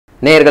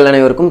நேயர்கள்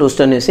அனைவருக்கும்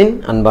ரூஸ்டர் நியூஸின்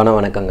அன்பான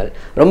வணக்கங்கள்.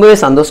 ரொம்பவே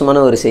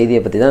சந்தோஷமான ஒரு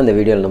செய்தியை பற்றி தான் இந்த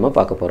வீடியோவில் நம்ம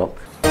பார்க்க போகிறோம்.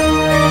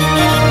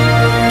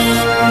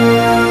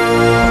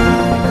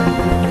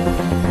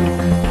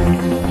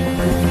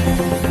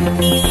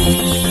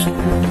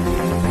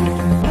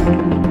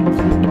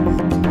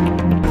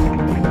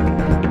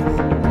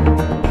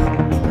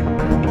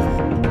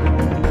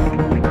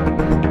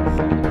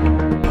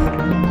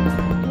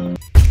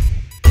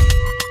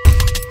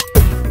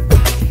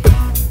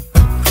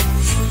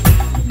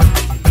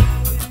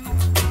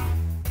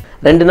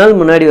 ரெண்டு நாள்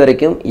முன்னாடி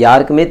வரைக்கும்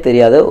யாருக்குமே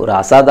தெரியாத ஒரு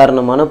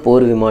அசாதாரணமான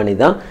போர் விமானி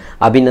தான்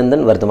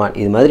அபிநந்தன் வர்தமான்.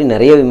 இது மாதிரி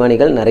நிறைய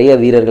விமானிகள், நிறைய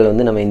வீரர்கள்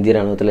வந்து நம்ம இந்திய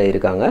ராணுவத்தில்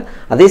இருக்காங்க.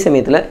 அதே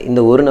சமயத்தில் இந்த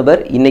ஒரு நபர்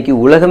இன்னைக்கு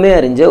உலகமே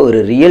அறிஞ்ச ஒரு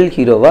ரியல்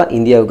ஹீரோவாக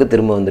இந்தியாவுக்கு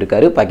திரும்ப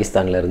வந்திருக்காரு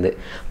பாகிஸ்தான்லேருந்து.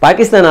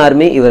 பாகிஸ்தான்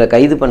ஆர்மி இவரை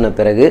கைது பண்ண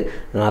பிறகு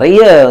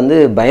நிறைய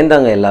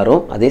பயந்தாங்க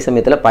எல்லாரும். அதே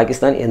சமயத்தில்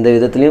பாகிஸ்தான் எந்த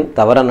விதத்துலையும்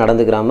தவறாக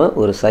நடந்துக்கிறாம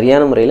ஒரு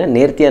சரியான முறையில்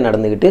நேர்த்தியாக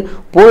நடந்துக்கிட்டு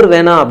போர்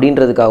வேணாம்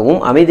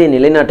அப்படின்றதுக்காகவும் அமைதியை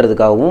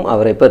நிலைநாட்டுறதுக்காகவும்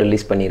அவரை இப்போ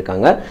ரிலீஸ்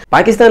பண்ணியிருக்காங்க.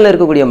 பாகிஸ்தானில்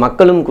இருக்கக்கூடிய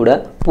மக்களும் கூட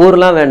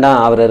போர்லாம் வேண்டாம்,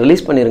 அவரை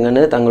ரிலீஸ்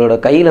பண்ணிருங்கன்னு தங்களோட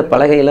கையில்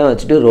பலகையெல்லாம்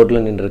வச்சுட்டு ரோட்டில்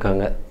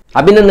நின்றுருக்காங்க.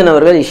 அபிநந்தன்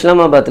அவர்கள்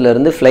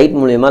இஸ்லாமாபாத்திலிருந்து ஃப்ளைட்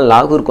மூலமா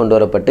லாகூர் கொண்டு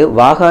வரப்பட்டு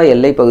வாகா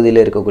எல்லை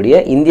பகுதியில்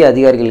இருக்கக்கூடிய இந்திய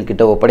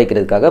அதிகாரிகள்கிட்ட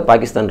ஒப்படைக்கிறதுக்காக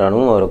பாகிஸ்தான்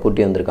ராணுவம் அவரை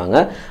கூட்டி வந்திருக்காங்க.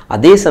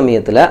 அதே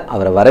சமயத்தில்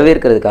அவரை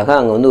வரவேற்கிறதுக்காக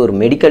அங்கே ஒரு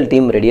மெடிக்கல்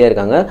டீம் ரெடியாக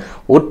இருக்காங்க.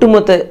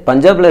 ஒட்டுமொத்த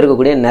பஞ்சாபில்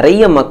இருக்கக்கூடிய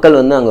நிறைய மக்கள்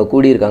அங்கே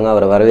கூடியிருக்காங்க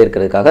அவரை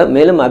வரவேற்கிறதுக்காக.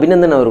 மேலும்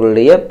அபிநந்தன்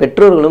அவர்களுடைய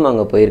பெற்றோர்களும்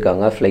அங்கே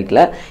போயிருக்காங்க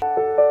ஃப்ளைட்டில்.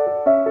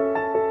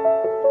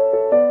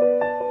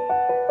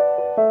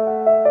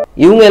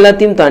 இவங்க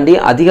எல்லாத்தையும் தாண்டி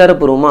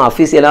அதிகாரப்பூர்வமாக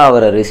அஃபிஷியலாக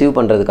அவரை ரிசீவ்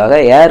பண்ணுறதுக்காக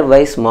ஏர்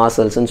வைஸ்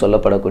மார்ஷல்ஸ்ன்னு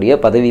சொல்லப்படக்கூடிய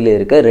பதவியில்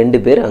இருக்க 2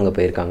 பேர் அங்கே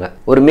போயிருக்காங்க.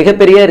 ஒரு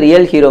மிகப்பெரிய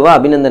ரியல் ஹீரோவாக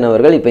அபிநந்தன்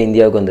அவர்கள் இப்போ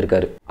இந்தியாவுக்கு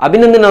வந்திருக்காரு.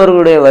 அபிநந்தன்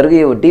அவர்களுடைய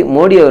வருகையை ஒட்டி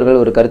மோடி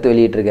அவர்கள் ஒரு கருத்து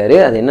வெளியிட்டிருக்காரு.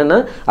 அது என்னன்னா,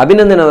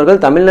 அபிநந்தன்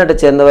அவர்கள் தமிழ்நாட்டை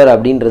சேர்ந்தவர்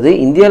அப்படின்றது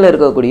இந்தியாவில்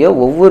இருக்கக்கூடிய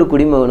ஒவ்வொரு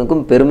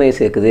குடிமகனுக்கும் பெருமையை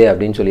சேர்க்குது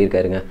அப்படின்னு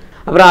சொல்லியிருக்காருங்க.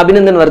 அப்புறம்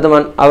அபிநந்தன்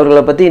வர்தமான்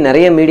அவர்களை பற்றி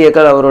நிறைய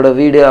மீடியாக்கள் அவரோட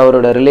வீடு,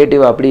 அவரோட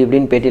ரிலேட்டிவ் அப்படி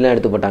இப்படின்னு பேட்டிலாம்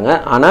எடுத்து போட்டாங்க.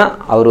 ஆனால்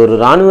அவர் ஒரு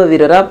ராணுவ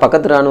வீரராக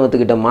பக்கத்து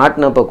ராணுவத்துக்கிட்ட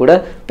மாட்டினப்போ கூட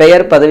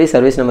பெயர், பதவி,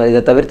 சர்வீஸ் நம்ம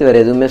இதை தவிர்த்து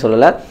வேறு எதுவுமே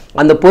சொல்லலை.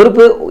 அந்த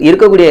பொறுப்பு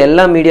இருக்கக்கூடிய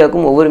எல்லா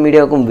மீடியாவுக்கும், ஒவ்வொரு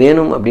மீடியாவுக்கும்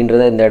வேணும்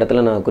அப்படின்றத இந்த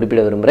இடத்துல நான்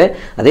குறிப்பிட விரும்புகிறேன்.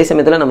 அதே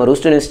சமயத்தில் நம்ம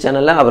ரூஸ்டர் நியூஸ்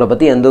சேனலில் அவரை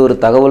பற்றி எந்த ஒரு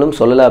தகவலும்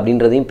சொல்லலை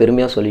அப்படின்றதையும்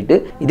பெருமையாக சொல்லிட்டு,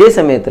 இதே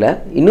சமயத்தில்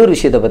இன்னொரு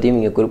விஷயத்தை பற்றியும்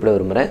இங்கே குறிப்பிட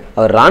விரும்புகிறேன்.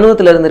 அவர்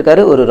ராணுவத்தில்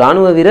இருந்திருக்காரு, ஒரு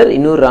ராணுவ வீரர்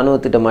இன்னொரு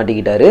ராணுவத்திட்ட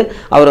மாட்டிக்கிட்டாரு.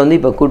 அவர்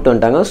இப்போ கூப்பிட்டு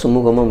வந்துட்டாங்க,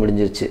 சுமூகமாக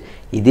முடிஞ்சிருச்சு.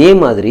 இதே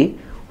மாதிரி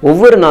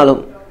ஒவ்வொரு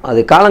நாளும் அது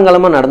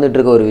காலங்காலமாக நடந்துட்டு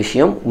இருக்க ஒரு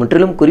விஷயம்,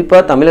 முற்றிலும்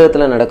குறிப்பாக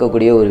தமிழகத்தில்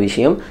நடக்கக்கூடிய ஒரு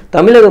விஷயம்.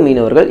 தமிழக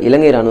மீனவர்கள்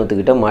இலங்கை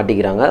இராணுவத்துக்கிட்ட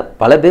மாட்டிக்கிறாங்க.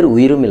 பல பேர்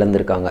உயிரும்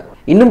இழந்திருக்காங்க.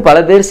 இன்னும் பல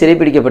பேர்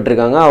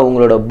சிறைப்பிடிக்கப்பட்டிருக்காங்க.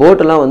 அவங்களோட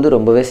போட்டெல்லாம்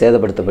ரொம்பவே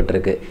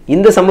சேதப்படுத்தப்பட்டிருக்கு.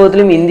 இந்த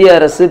சம்பவத்திலும் இந்திய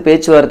அரசு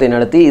பேச்சுவார்த்தை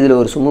நடத்தி இதில்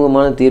ஒரு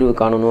சுமூகமான தீர்வு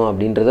காணணும்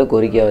அப்படின்றத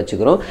கோரிக்கையாக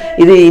வச்சுக்கிறோம்.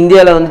 இது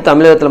இந்தியாவில்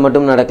தமிழகத்தில்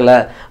மட்டும் நடக்கலை,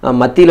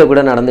 மத்தியில்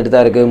கூட நடந்துட்டு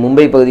தான் இருக்குது.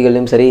 மும்பை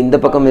பகுதிகளிலும் சரி, இந்த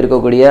பக்கம்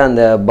இருக்கக்கூடிய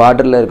அந்த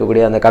பார்டரில்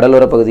இருக்கக்கூடிய அந்த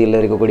கடலோர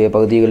பகுதிகளில் இருக்கக்கூடிய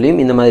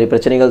பகுதிகளிலும் இந்த மாதிரி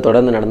பிரச்சனைகள்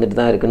தொடர்ந்து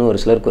நடந்துட்டு தான் இருக்குன்னு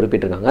ஒரு சிலர்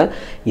குறிப்பிட்டிருக்காங்க.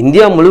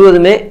 இந்தியா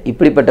முழுவதுமே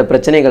இப்படிப்பட்ட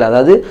பிரச்சனைகள்,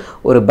 அதாவது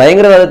ஒரு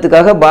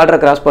பயங்கரவாதத்துக்காக பார்டரை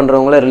கிராஸ்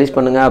பண்றவங்கள ரிலீஸ்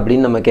பண்ணுங்க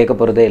அப்படின்னு நம்ம கேட்க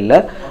போறதே இல்லை.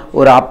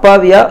 ஒரு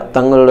அப்பாவியா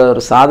தங்களோட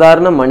ஒரு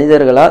சாதாரண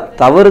மனிதர்களா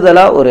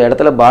தவறுதலா ஒரு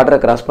இடத்துல பார்டரை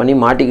கிராஸ் பண்ணி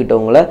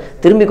மாட்டிக்கிட்டவங்கள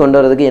திரும்பி கொண்டு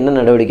வரதுக்கு என்ன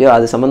நடவடிக்கையோ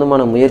அது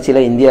சம்பந்தமான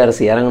முயற்சியில இந்திய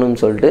அரசு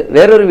இறங்கணும்னு சொல்லிட்டு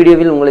வேறொரு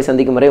வீடியோவில் உங்களை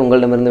சந்திக்கும் வரை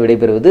உங்களிடமிருந்து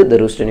விடைபெறுவது தி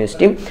ரூஸ்டர் நியூஸ்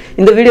டீம்.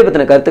 இந்த வீடியோ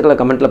பத்தின கருத்துக்களை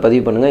கமெண்ட்ல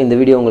பதிவு பண்ணுங்க. இந்த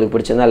வீடியோ உங்களுக்கு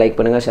பிடிச்சிருந்தா லைக்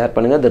பண்ணுங்க, ஷேர்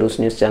பண்ணுங்க. தி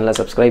ரூஸ்டர் நியூஸ் சேனலை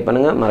சப்ஸ்கிரைப்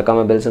பண்ணுங்க.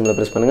 மறக்காம பெல் சிம்பலை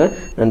பிரஸ் பண்ணுங்க.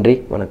 நன்றி,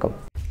 வணக்கம்.